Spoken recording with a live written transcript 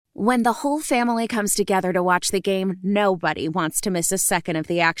When the whole family comes together to watch the game, nobody wants to miss a second of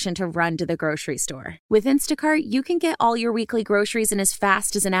the action to run to the grocery store. With Instacart, you can get all your weekly groceries in as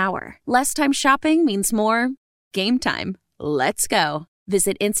fast as an hour. Less time shopping means more game time. Let's go.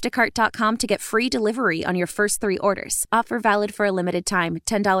 Visit instacart.com to get free delivery on your first 3 orders. Offer valid for a limited time.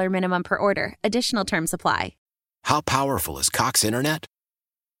 $10 minimum per order. Additional terms apply. How powerful is Cox Internet?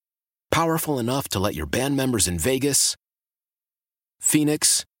 Powerful enough to let your band members in Vegas,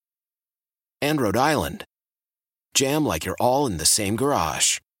 Phoenix, and Rhode Island jam like you're all in the same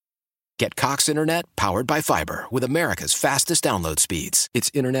garage. Get Cox Internet powered by fiber with America's fastest download speeds.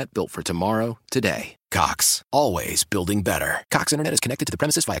 It's internet built for tomorrow, today. Cox, always building better. Cox Internet is connected to the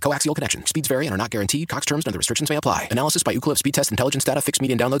premises via coaxial connection. Speeds vary and are not guaranteed. Cox terms and other restrictions may apply. Analysis by Ookla Speed Test Intelligence Data. Fixed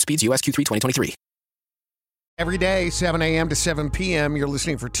median download speeds. US Q3 2023. Every day, 7 a.m. to 7 p.m., you're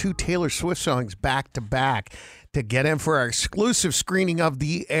listening for 2 Taylor Swift songs back to back to get in for our exclusive screening of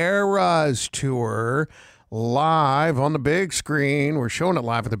the Eras Tour live on the big screen. We're showing it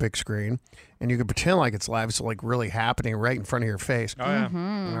live on the big screen, and you can pretend like it's live. It's like really happening right in front of your face. Oh, yeah.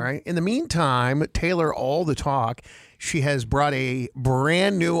 All right. In the meantime, Taylor, all the talk, she has brought a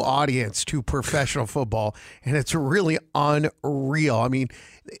brand new audience to professional football, and it's really unreal. I mean,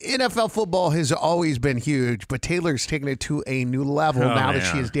 NFL football has always been huge, but Taylor's taken it to a new level now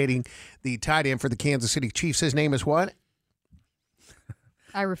that she is dating the tight end for the Kansas City Chiefs. His name is what?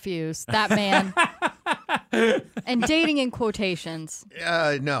 I refuse. That man. And dating in quotations.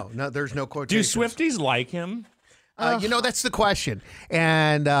 No, there's no quotations. Do Swifties like him? That's the question.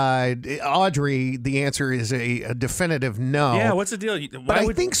 And Audrey, the answer is a definitive no. Yeah, what's the deal? But I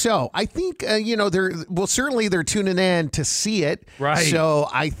think so. I think, certainly they're tuning in to see it. Right. So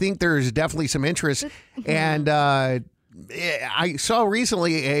I think there's definitely some interest. And I saw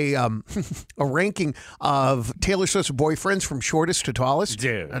recently a ranking of Taylor Swift's boyfriends from shortest to tallest.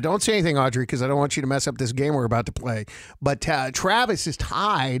 Dude. Now, don't say anything, Audrey, because I don't want you to mess up this game we're about to play. But Travis is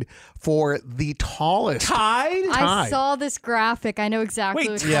tied for the tallest. Tied? I saw this graphic. I know exactly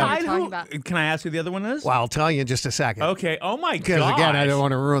what you're talking about. Can I ask who the other one is? Well, I'll tell you in just a second. Okay. Oh, my God. Because, again, I don't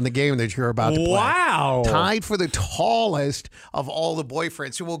want to ruin the game that you're about to play. Wow. Tied for the tallest of all the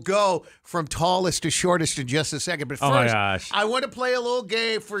boyfriends. So we'll go from tallest to shortest in just a second. But first, oh my gosh. I want to play a little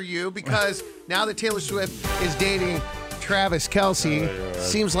game for you because now that Taylor Swift is dating Travis Kelce,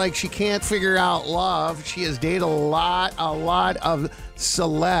 seems like she can't figure out love. She has dated a lot of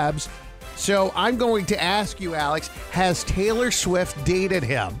celebs. So I'm going to ask you, Alex, has Taylor Swift dated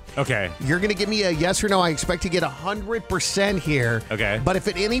him? Okay. You're going to give me a yes or no. I expect to get 100% here. Okay. But if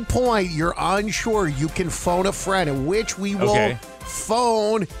at any point you're unsure, you can phone a friend, in which we will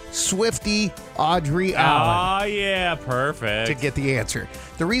phone Swiftie Audrey Allen. Oh, yeah. Perfect. To get the answer.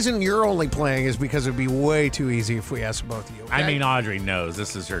 The reason you're only playing is because it would be way too easy if we asked both of you. Okay? I mean, Audrey knows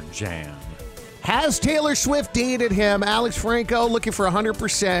this is her jam. Has Taylor Swift dated him? Alex Franco looking for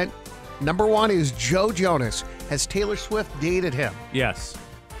 100%. Number 1 is Joe Jonas. Has Taylor Swift dated him? Yes.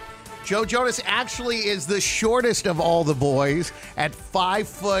 Joe Jonas actually is the shortest of all the boys at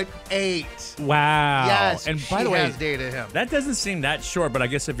 5'8". Wow. Yes, and she by the way, has dated him. That doesn't seem that short, but I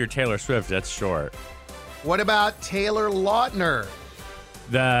guess if you're Taylor Swift, that's short. What about Taylor Lautner?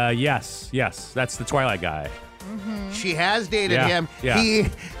 Yes, that's the Twilight guy. Mm-hmm. She has dated him. Yeah. He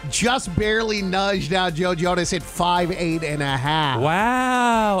just barely nudged out Joe Jonas at 5'8.5".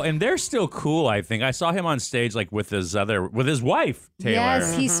 Wow, and they're still cool. I think I saw him on stage like with his wife Taylor.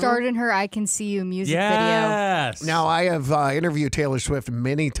 Yes, he starred in her "I Can See You" music video. Yes. Now I have interviewed Taylor Swift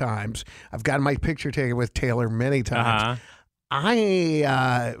many times. I've gotten my picture taken with Taylor many times.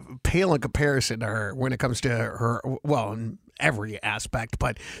 I pale in comparison to her when it comes to her. Well, in every aspect,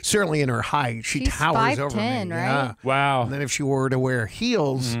 but certainly in her height, she's towers 5'10", over me. right? Yeah. Wow. And then if she were to wear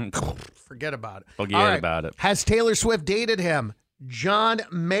heels, forget about it. Forget about it. Has Taylor Swift dated him? John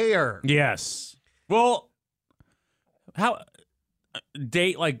Mayer. Yes. Well, how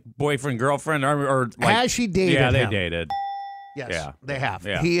date like boyfriend girlfriend or like, has she dated him? Yeah, they dated. Yes, they have.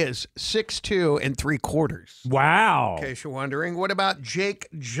 Yeah. He is 6'2" and 3/4. Wow. In case you're wondering, what about Jake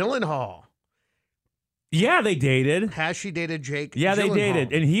Gyllenhaal? Yeah, they dated. Has she dated Jake? Yeah, they Gyllenhaal?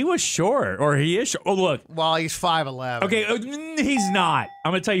 dated, and he was short, or he is short. Oh, look. Well, he's 5'11". Okay, he's not.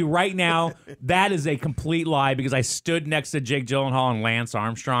 I'm going to tell you right now, that is a complete lie because I stood next to Jake Gyllenhaal and Lance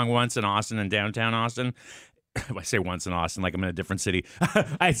Armstrong once in Austin, in downtown Austin. I say once in Austin, like I'm in a different city.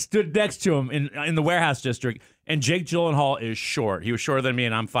 I stood next to him in the warehouse district, and Jake Gyllenhaal is short. He was shorter than me,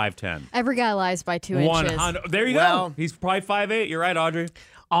 and I'm 5'10". Every guy lies by 2 inches. There you go. He's probably 5'8". You're right, Audrey.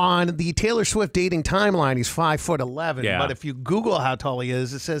 On the Taylor Swift dating timeline, he's 5'11". Yeah. But if you Google how tall he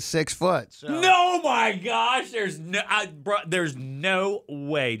is, it says 6 foot. So. No, my gosh! There's no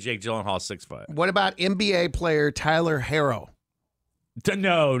way Jake Gyllenhaal's 6 foot. What about NBA player Tyler Herro?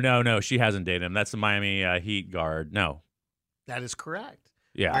 No. She hasn't dated him. That's the Miami Heat guard. No. That is correct.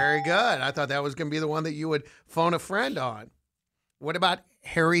 Yeah. Very good. I thought that was going to be the one that you would phone a friend on. What about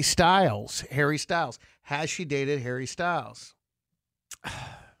Harry Styles? Harry Styles. Has she dated Harry Styles?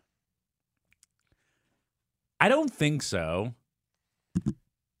 I don't think so.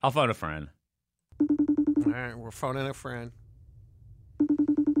 I'll phone a friend. All right, we're phoning a friend.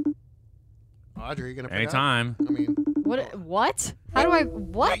 Audrey, you going to pick Anytime. up? I mean, What? How do I?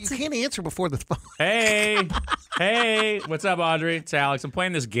 What? you can't answer before the phone. Hey, what's up, Audrey? It's Alex. I'm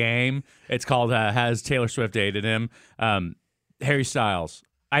playing this game. It's called Has Taylor Swift Dated Him? Harry Styles.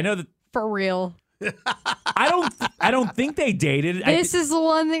 I know that. For real. I don't think they dated. This is the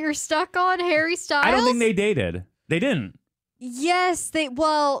one that you're stuck on, Harry Styles? I don't think they dated. They didn't. Yes,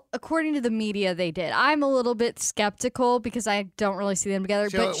 well, according to the media, they did. I'm a little bit skeptical because I don't really see them together.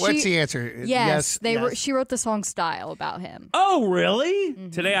 So what's the answer? Yes, she wrote the song "Style" about him. Oh, really?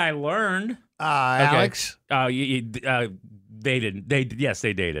 Mm-hmm. Today I learned. Alex? They didn't. Yes,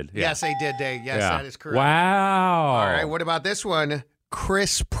 they dated. Yeah. Yes, they did date. Yes, that is correct. Wow. All right, what about this one?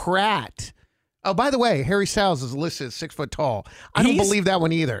 Chris Pratt. Oh, by the way, Harry Styles is listed as 6 foot tall. I don't believe that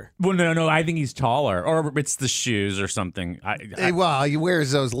one either. Well, no. I think he's taller, or it's the shoes or something. Well, he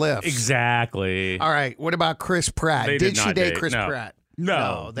wears those lifts. Exactly. All right. What about Chris Pratt? Did she date Chris Pratt?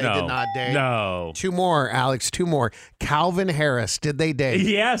 No, they did not date. No. 2 more, Alex. 2 more. Calvin Harris. Did they date?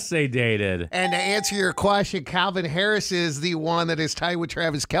 Yes, they dated. And to answer your question, Calvin Harris is the one that is tied with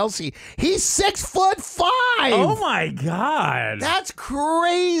Travis Kelce. He's 6'5". Oh my God. That's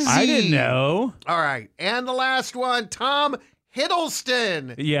crazy. I didn't know. All right. And the last one, Tom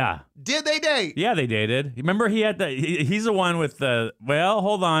Hiddleston. Yeah. Did they date? Yeah, they dated. Remember he had he's the one with the, well,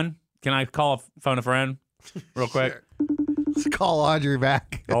 hold on. Can I phone a friend real quick? Sure. Let's call Audrey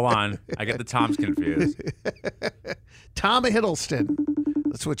back. Hold on. I get the Toms confused. Tom Hiddleston.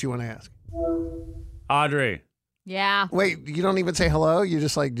 That's what you want to ask. Audrey. Yeah. Wait, you don't even say hello? You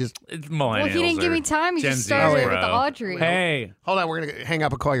just It's millennials. Well, he didn't give me time. He just started with Audrey. Hey. Hold on. We're going to hang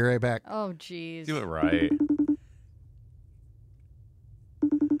up and call you right back. Oh, jeez. Do it right.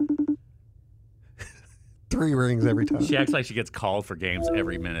 3 rings every time. She acts like she gets called for games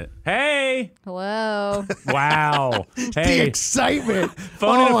every minute. Hey. Hello. Wow. Hey. The excitement.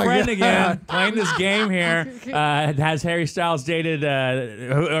 Phoning a friend again. Playing this game here. Has Harry Styles dated?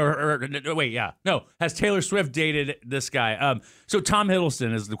 Has Taylor Swift dated this guy? So Tom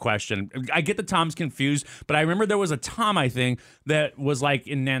Hiddleston is the question. I get the Toms confused, but I remember there was a Tom, I think, that was like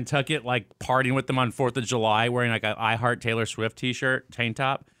in Nantucket, like partying with them on 4th of July, wearing like an I Heart Taylor Swift t-shirt, tank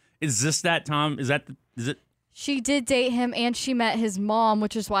top. Is this that Tom? Is it? She did date him, and she met his mom,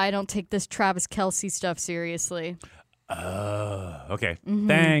 which is why I don't take this Travis Kelce stuff seriously. Okay. Mm-hmm.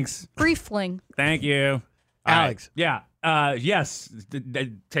 Thanks. Brief fling. Thank you. Alex. Right. Yeah. Yes.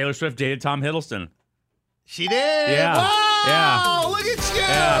 Taylor Swift dated Tom Hiddleston. She did? Yeah. Wow! Yeah. Look at you!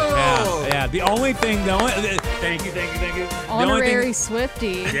 Yeah. Thank you. Honorary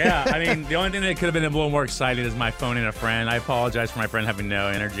Swiftie. Yeah. I mean, the only thing that could have been a little more exciting is my phoning a friend. I apologize for my friend having no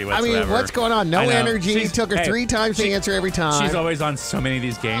energy whatsoever. I mean, what's going on? No energy. Took her 3 times to answer every time. She's always on so many of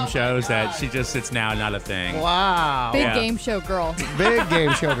these game shows that she just, it's now not a thing. Wow. Big game show girl. Big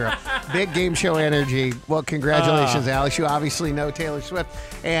game show girl. Big game show energy. Well, congratulations, Alex. You obviously know Taylor Swift,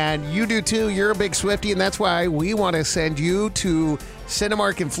 and you do too. You're a big Swiftie, and that's why we want to send you to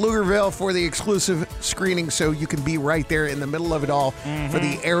Cinemark in Pflugerville for the exclusive screening, so you can be right there in the middle of it all for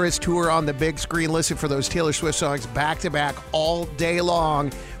the Eras Tour on the big screen. Listen for those Taylor Swift songs back to back all day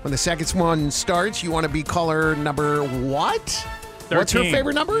long. When the second one starts, you want to be caller number what? 13. What's her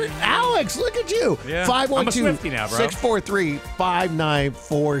favorite number? Alex, look at you. Yeah.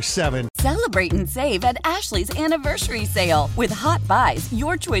 512-643-5947. Celebrate and save at Ashley's Anniversary Sale. With Hot Buys,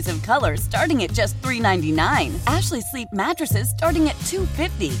 your choice of colors starting at just $3.99. Ashley Sleep mattresses starting at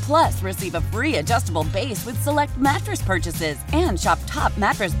 $2.50. Plus, receive a free adjustable base with select mattress purchases. And shop top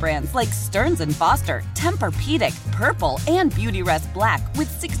mattress brands like Stearns & Foster, Tempur-Pedic, Purple, and Beautyrest Black with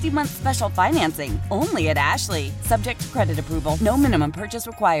 60-month special financing. Only at Ashley. Subject to credit approval. No minimum purchase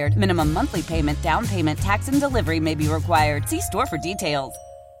required. Minimum monthly payment, down payment, tax, and delivery may be required. See store for details.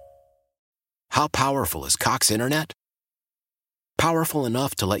 How powerful is Cox Internet? Powerful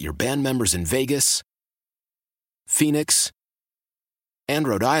enough to let your band members in Vegas, Phoenix, and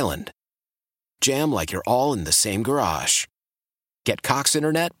Rhode Island jam like you're all in the same garage. Get Cox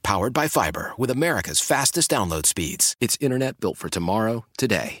Internet powered by fiber with America's fastest download speeds. It's internet built for tomorrow,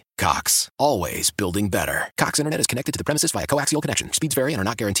 today. Cox, always building better. Cox Internet is connected to the premises via coaxial connection. Speeds vary and are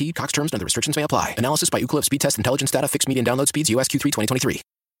not guaranteed. Cox terms and other restrictions may apply. Analysis by Ookla Speed Test Intelligence Data. Fixed median download speeds. US Q3 2023.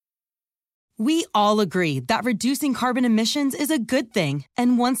 We all agree that reducing carbon emissions is a good thing.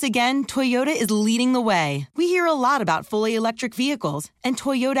 And once again, Toyota is leading the way. We hear a lot about fully electric vehicles, and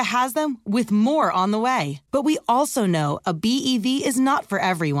Toyota has them with more on the way. But we also know a BEV is not for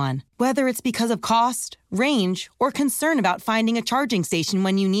everyone, whether it's because of cost, range, or concern about finding a charging station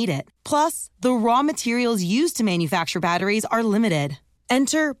when you need it. Plus, the raw materials used to manufacture batteries are limited.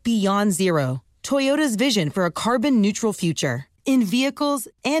 Enter Beyond Zero, Toyota's vision for a carbon-neutral future. In vehicles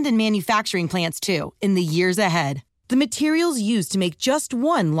and in manufacturing plants, too, in the years ahead. The materials used to make just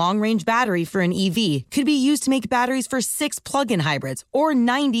one long-range battery for an EV could be used to make batteries for 6 plug-in hybrids or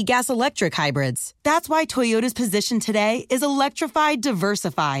 90 gas-electric hybrids. That's why Toyota's position today is electrified,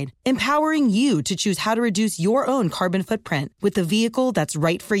 diversified, empowering you to choose how to reduce your own carbon footprint with the vehicle that's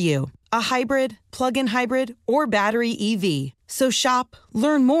right for you. A hybrid, plug-in hybrid, or battery EV. So shop,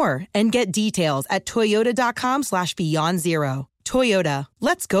 learn more, and get details at toyota.com/beyondzero. Toyota,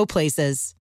 let's go places.